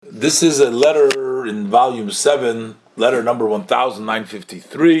This is a letter in volume 7, letter number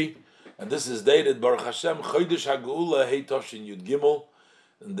 1953, and this is dated Baruch Hashem Chodesh HaGeula Hey Toshin Yud Gimel,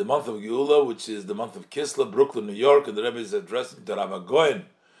 in the month of Geula, which is the month of Kislev, Brooklyn, New York, and the Rebbe is addressing to Rav Goyen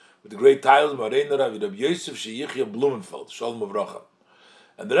with the great title Mareina Rav Yosef Sheyichya Blumenfeld, Shalom Avrocha.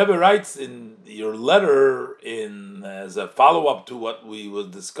 And the Rebbe writes in your letter, as a follow-up to what we was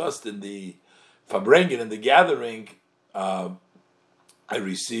discussed in the Fabrengen, in the gathering, I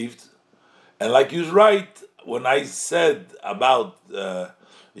received, and like you write, when I said about Yom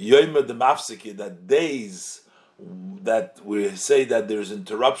Mafsiki, that days that we say that there's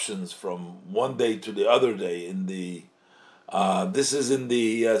interruptions from one day to the other day, in the this is in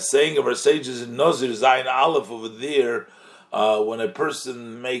the saying of our sages in Nozir Zayin Aleph over there, when a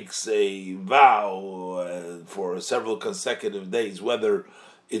person makes a vow for several consecutive days, whether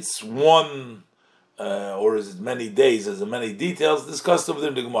it's one or is it many days, as many details discussed over there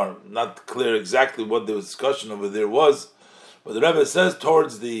in the Gemara. Not clear exactly what the discussion over there was, but the Rebbe says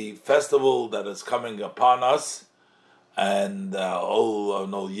towards the festival that is coming upon us, and all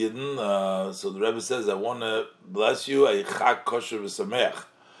Yidden, so the Rebbe says, I want to bless you, a Chag Kosher V'Sameach.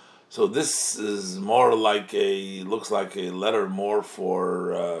 So this is more like looks like a letter more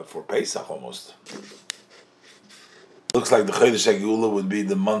for Pesach almost. Looks like the Chodesh HaGeula would be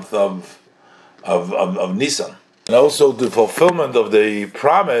the month of Nisan, and also the fulfillment of the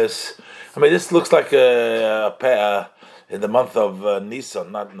promise. I mean, this looks like in the month of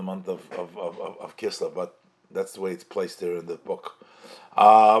Nisan, not in the month of Kislev, but that's the way it's placed there in the book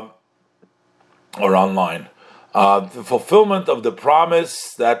or online. The fulfillment of the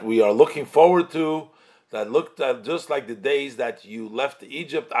promise that we are looking forward to, that looked at just like the days that you left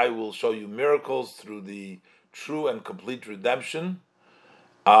Egypt, I will show you miracles through the true and complete redemption.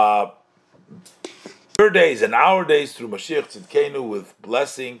 Your days and our days through Mashiach Tzidkenu, with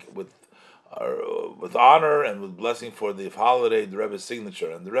blessing, with honor, and with blessing for the holiday, the Rebbe's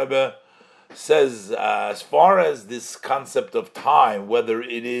signature. And the Rebbe says, as far as this concept of time, whether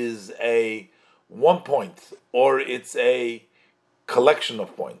it is a 1 point, or it's a collection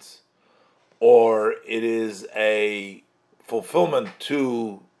of points, or it is a fulfillment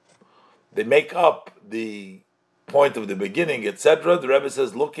to, they make up the point of the beginning, etc. The Rebbe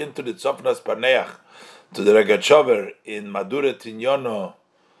says, look into the Tzofnas Parneach, to the Regachover in Madure Tinyono,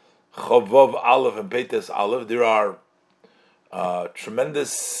 Chovov Aleph and Peites Aleph. There are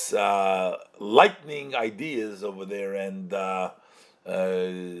tremendous lightning ideas over there, and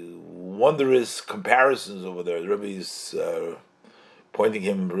wondrous comparisons over there. The Rebbe is pointing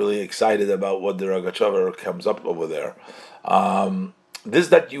him really excited about what the Regachover comes up over there. This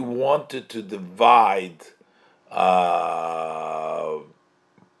that you wanted to divide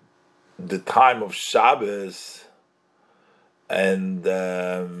the time of Shabbos, and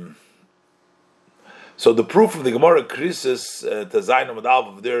so the proof of the Gemara Krisis Tazayin Amud Aleph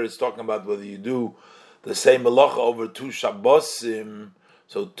over there is talking about whether you do the same melacha over two Shabbosim,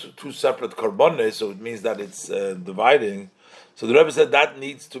 so two separate korbanos, so it means that it's dividing. So the Rebbe said that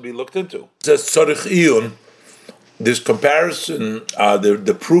needs to be looked into. It says Tzorich Iyun, this comparison,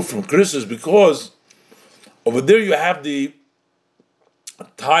 the proof from Krisis, because over there you have the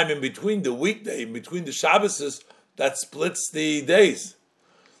time in between the weekday, in between the Shabbos, that splits the days.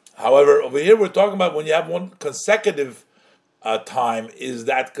 However, over here we're talking about when you have one consecutive time, is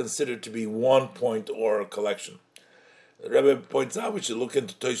that considered to be 1 point or a collection? The Rebbe points out we should look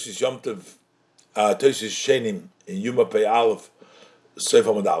into Toshis Yom Tov, Toshis Shenim in Yuma Pei Aleph, Seif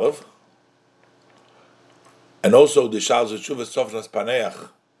Amud Aleph, and also the Shal Zeshuvah Tzofnas Paneach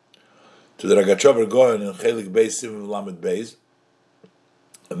to the Regachover Goyen in Chelik Beis Siv Lamed Beis.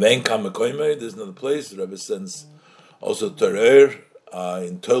 There's another place. The Rebbe sends also Terer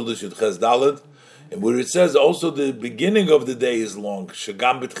in Toldos Yud Ches Daled, and where it says also the beginning of the day is long.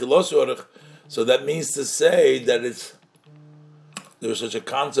 Shagam B'Tchilos Orech. So that means to say that there's such a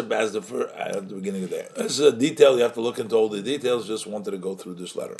concept as at the beginning of the day. This is a detail. You have to look into all the details. Just wanted to go through this letter.